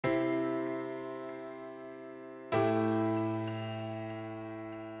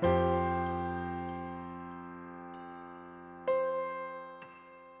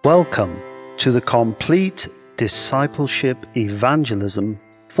Welcome to the complete Discipleship Evangelism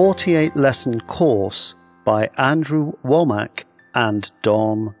 48-lesson course by Andrew Womack and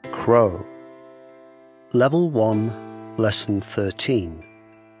Dawn Crow. Level 1, Lesson 13,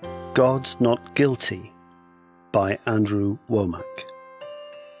 God's Not Guilty by Andrew Womack.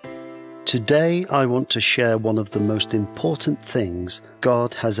 Today I want to share one of the most important things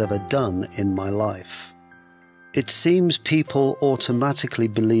God has ever done in my life. It seems people automatically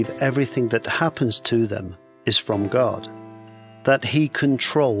believe everything that happens to them is from God, that He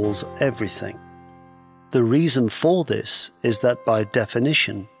controls everything. The reason for this is that by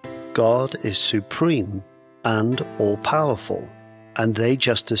definition, God is supreme and all-powerful, and they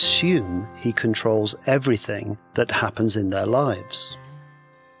just assume He controls everything that happens in their lives.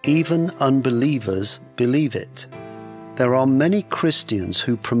 Even unbelievers believe it. There are many Christians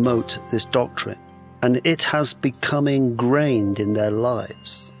who promote this doctrine, and it has become ingrained in their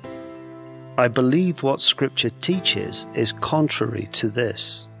lives. I believe what Scripture teaches is contrary to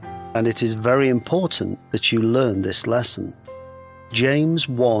this, and it is very important that you learn this lesson. James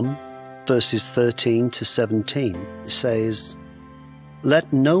 1, verses 13 to 17 says,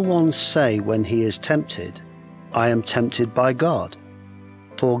 "Let no one say when he is tempted, 'I am tempted by God.'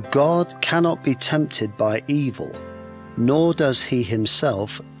 For God cannot be tempted by evil, nor does He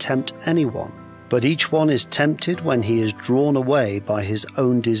Himself tempt anyone. But each one is tempted when he is drawn away by his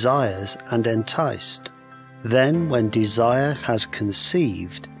own desires and enticed. Then when desire has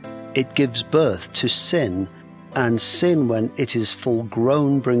conceived, it gives birth to sin, and sin when it is full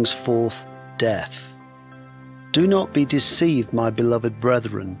grown brings forth death. Do not be deceived, my beloved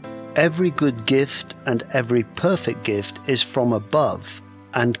brethren. Every good gift and every perfect gift is from above,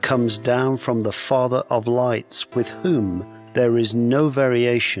 and comes down from the Father of lights, with whom there is no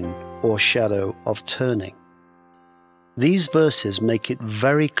variation or shadow of turning." These verses make it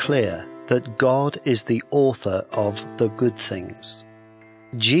very clear that God is the author of the good things.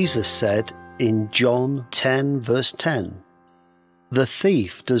 Jesus said in John 10 verse 10, "The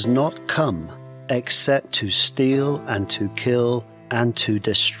thief does not come except to steal and to kill and to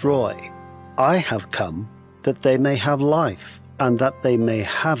destroy. I have come that they may have life, and that they may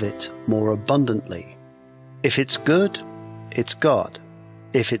have it more abundantly." If it's good, it's God.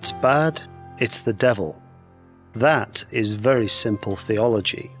 If it's bad, it's the devil. That is very simple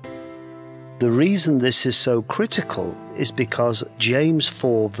theology. The reason this is so critical is because James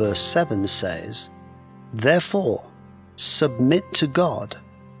 4 verse 7 says, "Therefore, submit to God,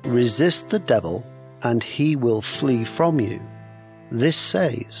 resist the devil, and he will flee from you." This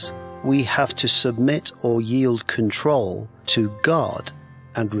says we have to submit or yield control to God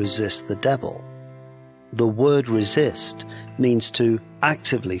and resist the devil. The word resist means to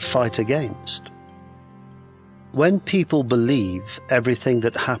actively fight against. When people believe everything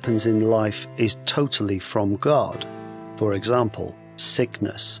that happens in life is totally from God, for example,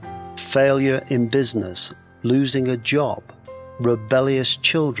 sickness, failure in business, losing a job, rebellious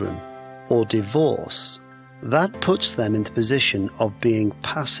children, or divorce, that puts them in the position of being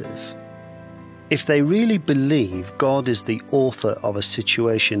passive. If they really believe God is the author of a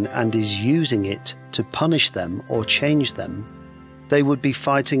situation and is using it to punish them or change them, they would be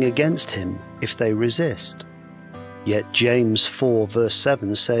fighting against Him if they resist. Yet James 4 verse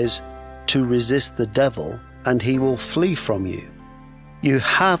 7 says, "To resist the devil, and he will flee from you." You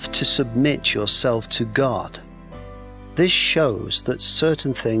have to submit yourself to God. This shows that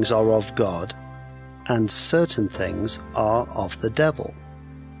certain things are of God, and certain things are of the devil.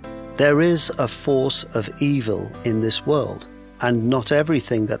 There is a force of evil in this world, and not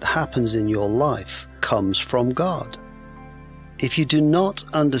everything that happens in your life comes from God. If you do not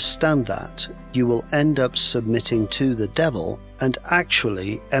understand that, you will end up submitting to the devil and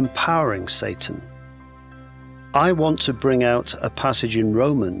actually empowering Satan. I want to bring out a passage in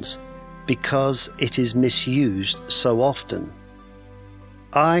Romans because it is misused so often.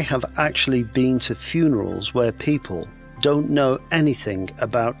 I have actually been to funerals where people don't know anything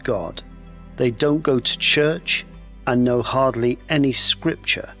about God. They don't go to church and know hardly any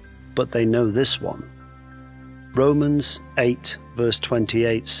scripture, but they know this one. Romans 8 verse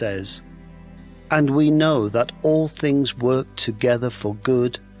 28 says, "And we know that all things work together for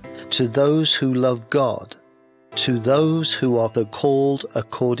good to those who love God, to those who are the called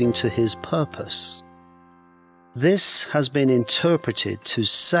according to His purpose." This has been interpreted to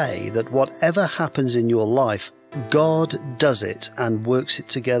say that whatever happens in your life, God does it and works it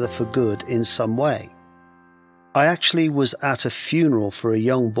together for good in some way. I actually was at a funeral for a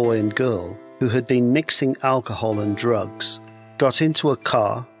young boy and girl who had been mixing alcohol and drugs, got into a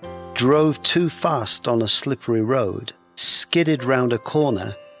car, drove too fast on a slippery road, skidded round a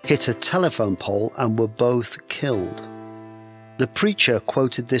corner, hit a telephone pole and were both killed. The preacher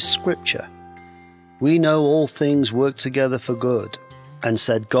quoted this scripture, "We know all things work together for good," and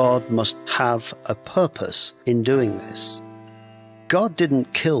said God must have a purpose in doing this. God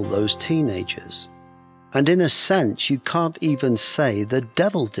didn't kill those teenagers, and in a sense you can't even say the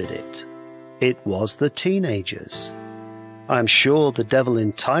devil did it. It was the teenagers. I'm sure the devil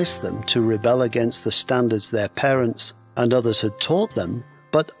enticed them to rebel against the standards their parents and others had taught them,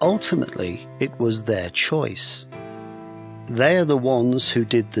 but ultimately it was their choice. They are the ones who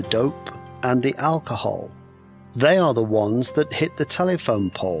did the dope and the alcohol. They are the ones that hit the telephone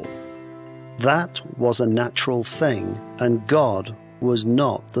pole. That was a natural thing, and God was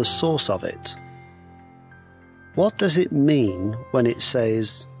not the source of it. What does it mean when it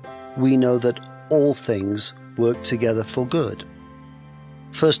says, "We know that all things work together for good"?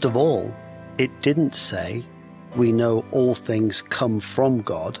 First of all, it didn't say, "We know all things come from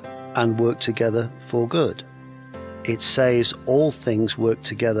God and work together for good." It says all things work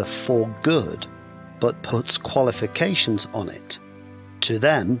together for good, but puts qualifications on it, "to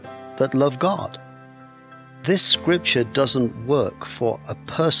them that love God." This scripture doesn't work for a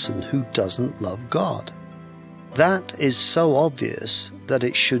person who doesn't love God. That is so obvious that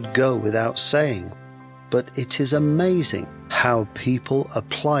it should go without saying, but it is amazing how people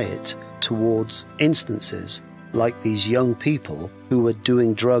apply it towards instances like these young people who were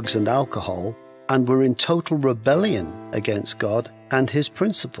doing drugs and alcohol and were in total rebellion against God and His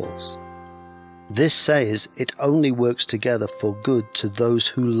principles. This says it only works together for good to those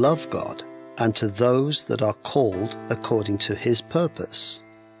who love God and to those that are called according to His purpose.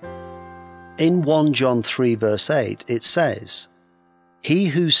 In 1 John 3 verse 8 it says, "He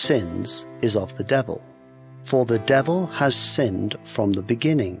who sins is of the devil, for the devil has sinned from the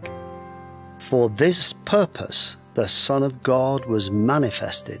beginning. For this purpose the Son of God was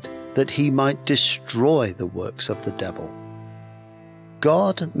manifested, that He might destroy the works of the devil."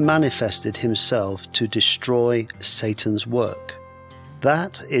 God manifested Himself to destroy Satan's work.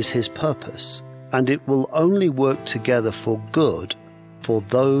 That is His purpose, and it will only work together for good for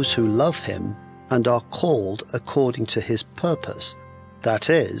those who love Him and are called according to His purpose. That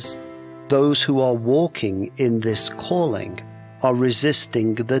is, those who are walking in this calling are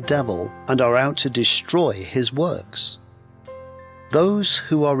resisting the devil and are out to destroy his works. Those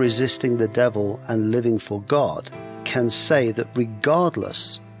who are resisting the devil and living for God can say that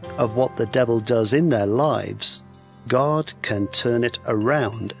regardless of what the devil does in their lives, God can turn it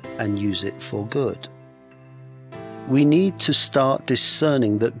around and use it for good. We need to start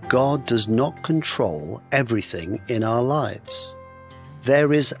discerning that God does not control everything in our lives.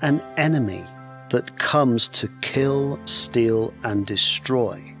 There is an enemy that comes to kill, steal, and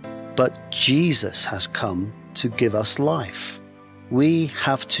destroy, but Jesus has come to give us life. We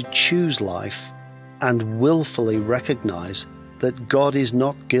have to choose life and willfully recognize that God is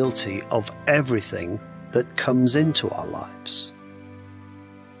not guilty of everything that comes into our lives.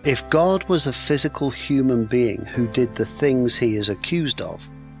 If God was a physical human being who did the things He is accused of,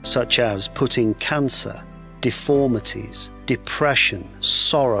 such as putting cancer, deformities, depression,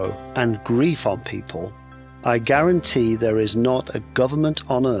 sorrow, and grief on people, I guarantee there is not a government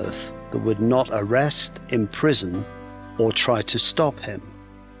on earth that would not arrest, imprison, or try to stop Him.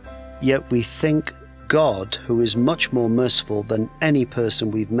 Yet we think God, who is much more merciful than any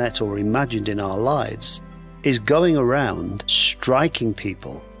person we've met or imagined in our lives, is going around striking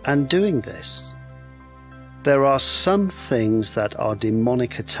people and doing this. There are some things that are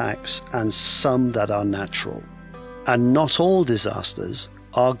demonic attacks and some that are natural, and not all disasters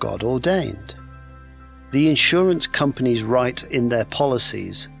are God ordained. The insurance companies write in their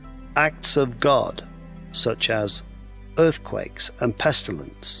policies acts of God, such as earthquakes and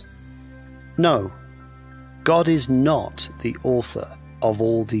pestilence. No, God is not the author of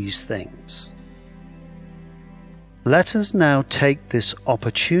all these things. Let us now take this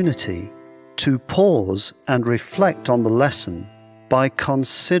opportunity to pause and reflect on the lesson by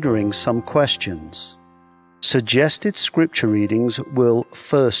considering some questions. Suggested scripture readings will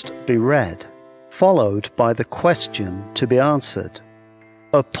first be read, followed by the question to be answered.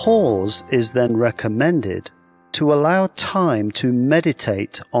 A pause is then recommended to allow time to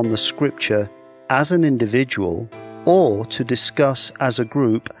meditate on the scripture as an individual or to discuss as a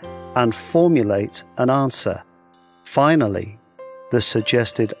group and formulate an answer. Finally, the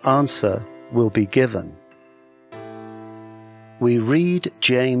suggested answer will be given. We read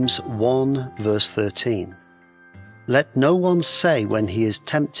James 1 verse 13. Let no one say when he is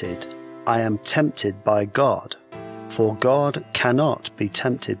tempted, I am tempted by God, for God cannot be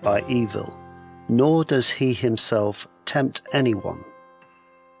tempted by evil, nor does He Himself tempt anyone.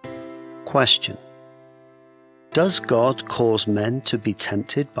 Question: does God cause men to be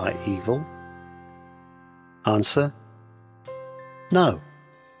tempted by evil? Answer: no.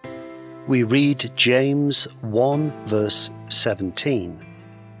 We read James 1 verse 17.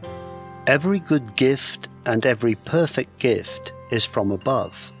 Every good gift and every perfect gift is from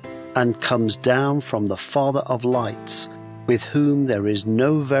above, and comes down from the Father of lights, with whom there is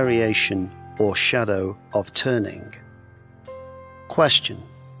no variation or shadow of turning. Question: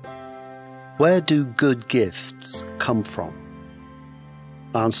 where do good gifts come from?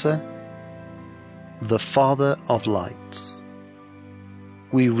 Answer: the Father of lights.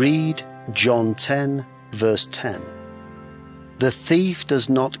 We read John 10 verse 10. The thief does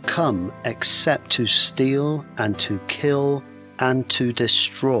not come except to steal and to kill and to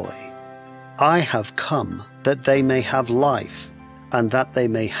destroy. I have come that they may have life, and that they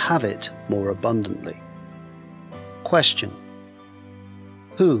may have it more abundantly. Question: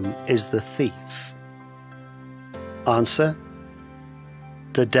 who is the thief? Answer: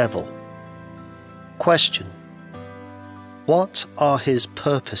 the devil. Question: what are his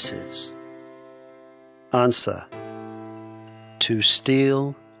purposes? Answer: to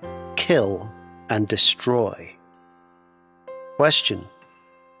steal, kill, and destroy. Question: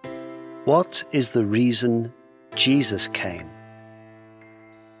 what is the reason Jesus came?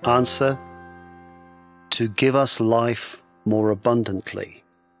 Answer: to give us life more abundantly.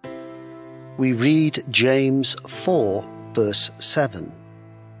 We read James 4 verse 7.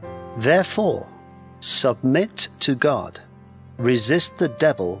 Therefore, submit to God, resist the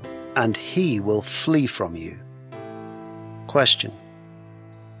devil, and he will flee from you. Question: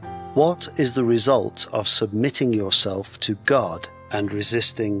 what is the result of submitting yourself to God and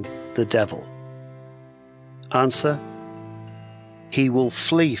resisting the devil? Answer: he will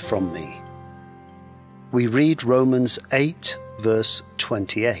flee from me. We read Romans 8 verse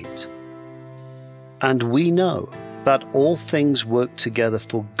 28. And we know that all things work together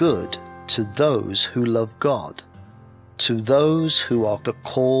for good to those who love God, to those who are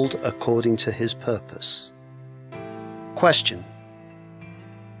called according to his purpose. Question: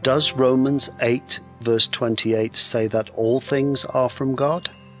 does Romans 8 verse 28 say that all things are from God?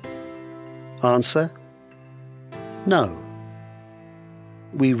 Answer: no.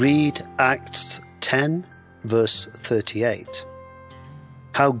 We read Acts 10 verse 38.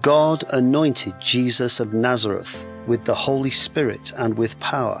 How God anointed Jesus of Nazareth with the Holy Spirit and with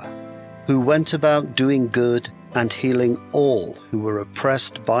power, who went about doing good and healing all who were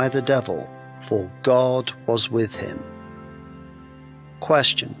oppressed by the devil, for God was with him.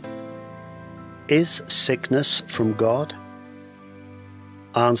 Question: is sickness from God?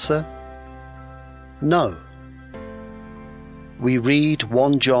 Answer: no. We read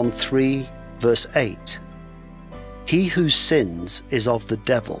 1 John 3 verse 8. He who sins is of the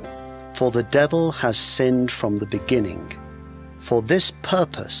devil, for the devil has sinned from the beginning. For this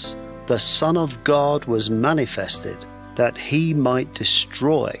purpose the Son of God was manifested, that he might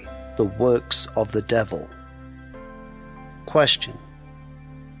destroy the works of the devil. Question: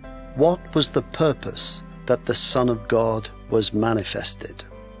 what was the purpose that the Son of God was manifested?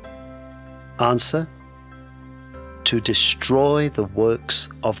 Answer: to destroy the works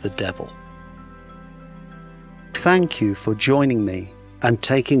of the devil. Thank you for joining me and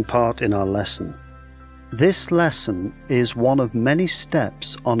taking part in our lesson. This lesson is one of many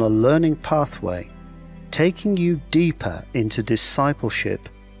steps on a learning pathway, taking you deeper into discipleship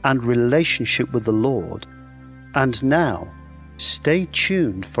and relationship with the Lord. And now, stay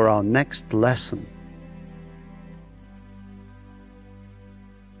tuned for our next lesson.